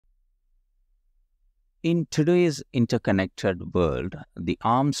In today's interconnected world, the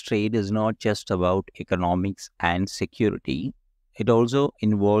arms trade is not just about economics and security, it also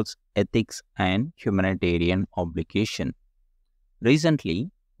involves ethics and humanitarian obligation. Recently,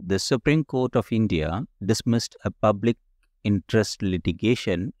 the Supreme Court of India dismissed a public interest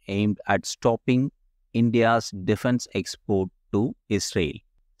litigation aimed at stopping India's defense export to Israel,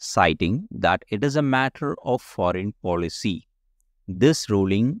 citing that it is a matter of foreign policy. This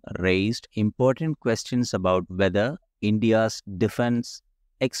ruling raised important questions about whether India's defense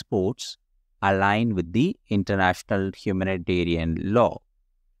exports align with the international humanitarian law.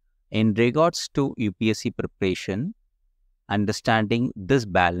 In regards to UPSC preparation, understanding this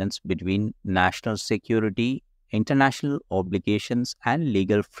balance between national security, international obligations, and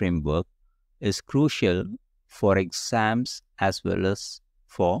legal framework is crucial for exams as well as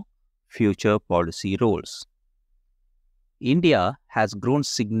for future policy roles. India has grown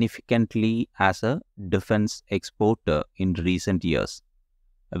significantly as a defense exporter in recent years,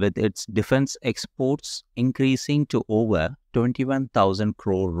 with its defense exports increasing to over 21,000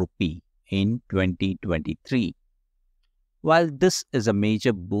 crore rupee in 2023. While this is a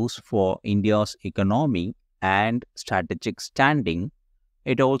major boost for India's economy and strategic standing,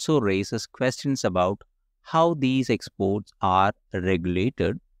 it also raises questions about how these exports are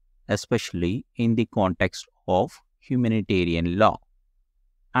regulated, especially in the context of humanitarian law.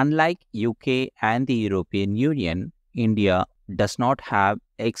 Unlike UK and the European Union, India does not have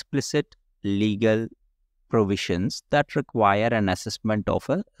explicit legal provisions that require an assessment of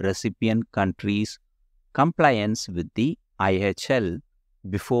a recipient country's compliance with the IHL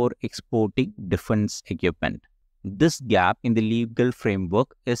before exporting defense equipment. This gap in the legal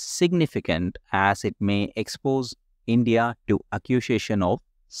framework is significant as it may expose India to accusation of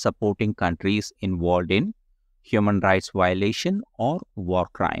supporting countries involved in human rights violation or war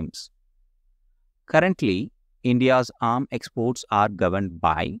crimes. Currently, India's arms exports are governed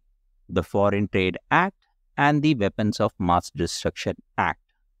by the Foreign Trade Act and the Weapons of Mass Destruction Act.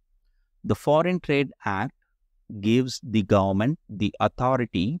 The Foreign Trade Act gives the government the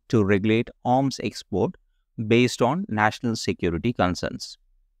authority to regulate arms export based on national security concerns.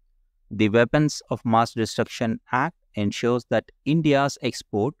 The Weapons of Mass Destruction Act ensures that India's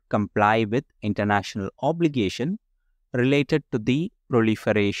export comply with international obligation related to the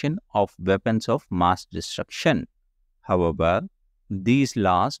proliferation of weapons of mass destruction. However, these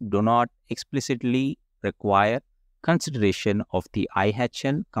laws do not explicitly require consideration of the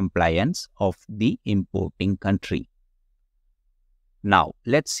IHL compliance of the importing country. Now,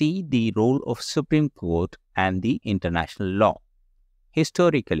 let's see the role of Supreme Court and the international law.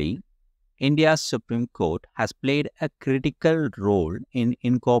 Historically, India's Supreme Court has played a critical role in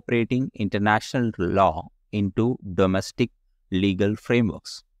incorporating international law into domestic legal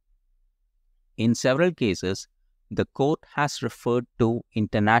frameworks. In several cases, the court has referred to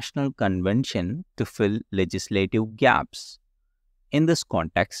international convention to fill legislative gaps. In this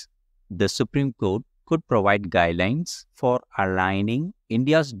context, the Supreme Court could provide guidelines for aligning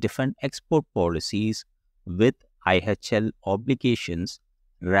India's defense export policies with IHL obligations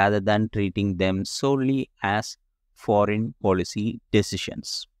rather than treating them solely as foreign policy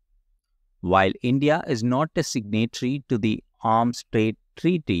decisions. While India is not a signatory to the Arms Trade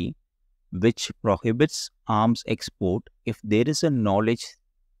Treaty, which prohibits arms export if there is a knowledge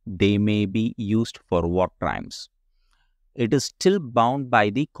they may be used for war crimes, it is still bound by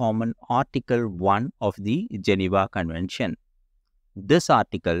the common Article 1 of the Geneva Convention. This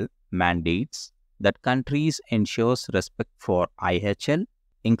article mandates that countries ensure respect for IHL,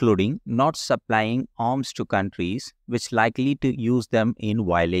 including not supplying arms to countries which likely to use them in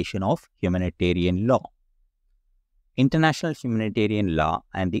violation of humanitarian law. International humanitarian law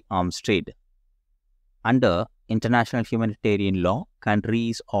and the arms trade. Under international humanitarian law,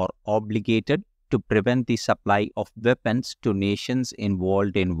 countries are obligated to prevent the supply of weapons to nations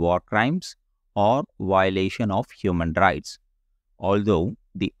involved in war crimes or violation of human rights. Although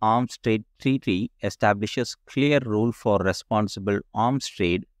the Arms Trade Treaty establishes clear rules for responsible arms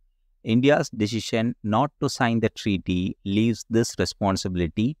trade, India's decision not to sign the treaty leaves this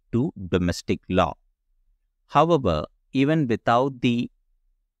responsibility to domestic law. However, even without the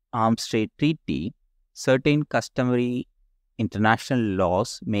Arms Trade Treaty, certain customary international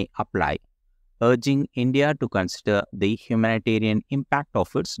laws may apply, urging India to consider the humanitarian impact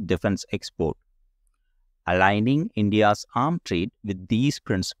of its defense export. Aligning India's arms trade with these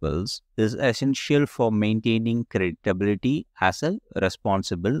principles is essential for maintaining credibility as a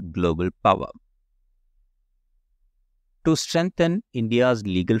responsible global power. To strengthen India's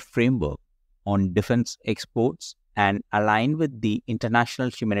legal framework on defense exports and align with the international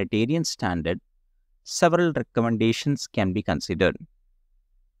humanitarian standard, several recommendations can be considered.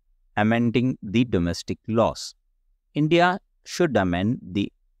 Amending the domestic laws. India should amend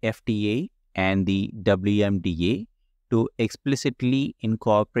the FTA and the WMDA to explicitly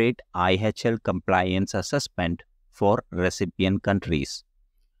incorporate IHL compliance assessment for recipient countries.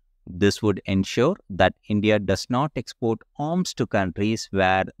 This would ensure that India does not export arms to countries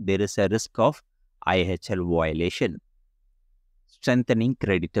where there is a risk of IHL violation. Strengthening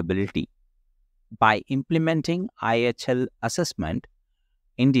creditability. By implementing IHL assessment,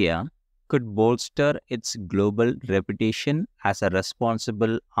 India could bolster its global reputation as a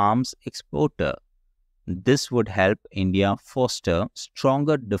responsible arms exporter. This would help India foster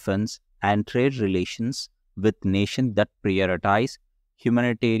stronger defense and trade relations with nations that prioritize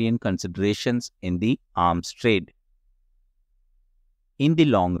humanitarian considerations in the arms trade. In the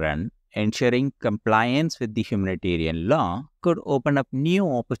long run, ensuring compliance with the humanitarian law could open up new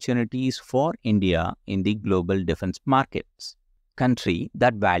opportunities for India in the global defense markets. Countries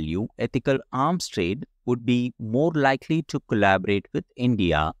that value ethical arms trade would be more likely to collaborate with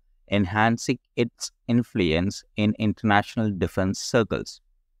India, enhancing its influence in international defense circles.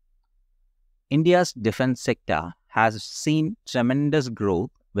 India's defense sector has seen tremendous growth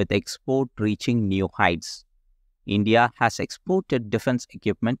with export reaching new heights. India has exported defense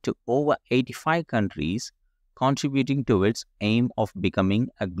equipment to over 85 countries, contributing to its aim of becoming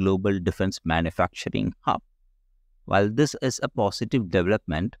a global defense manufacturing hub. While this is a positive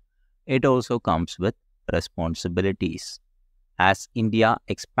development, it also comes with responsibilities. As India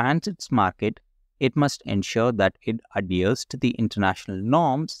expands its market, it must ensure that it adheres to the international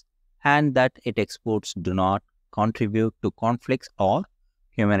norms and that its exports do not contribute to conflicts or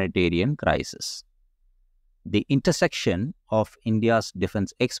humanitarian crises. The intersection of India's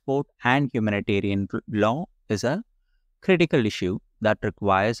defense export and humanitarian law is a critical issue that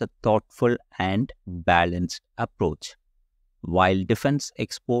requires a thoughtful and balanced approach. While defense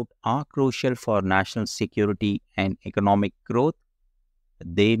exports are crucial for national security and economic growth,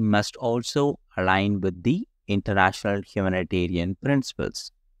 they must also align with the international humanitarian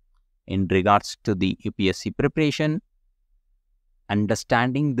principles. In regards to the UPSC preparation,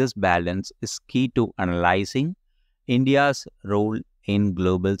 understanding this balance is key to analyzing India's role in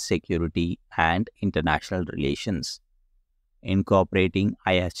global security and international relations. Incorporating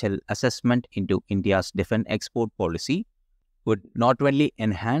IHL assessment into India's defense export policy would not only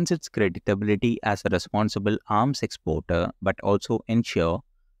enhance its credibility as a responsible arms exporter, but also ensure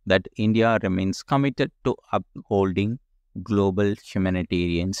that India remains committed to upholding global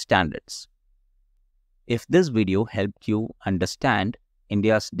humanitarian standards. If this video helped you understand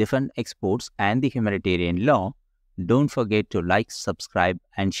India's defense exports and the humanitarian law, don't forget to like, subscribe,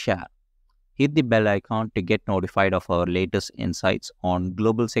 and share. Hit the bell icon to get notified of our latest insights on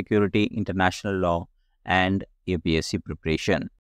global security, international law, and UPSC preparation.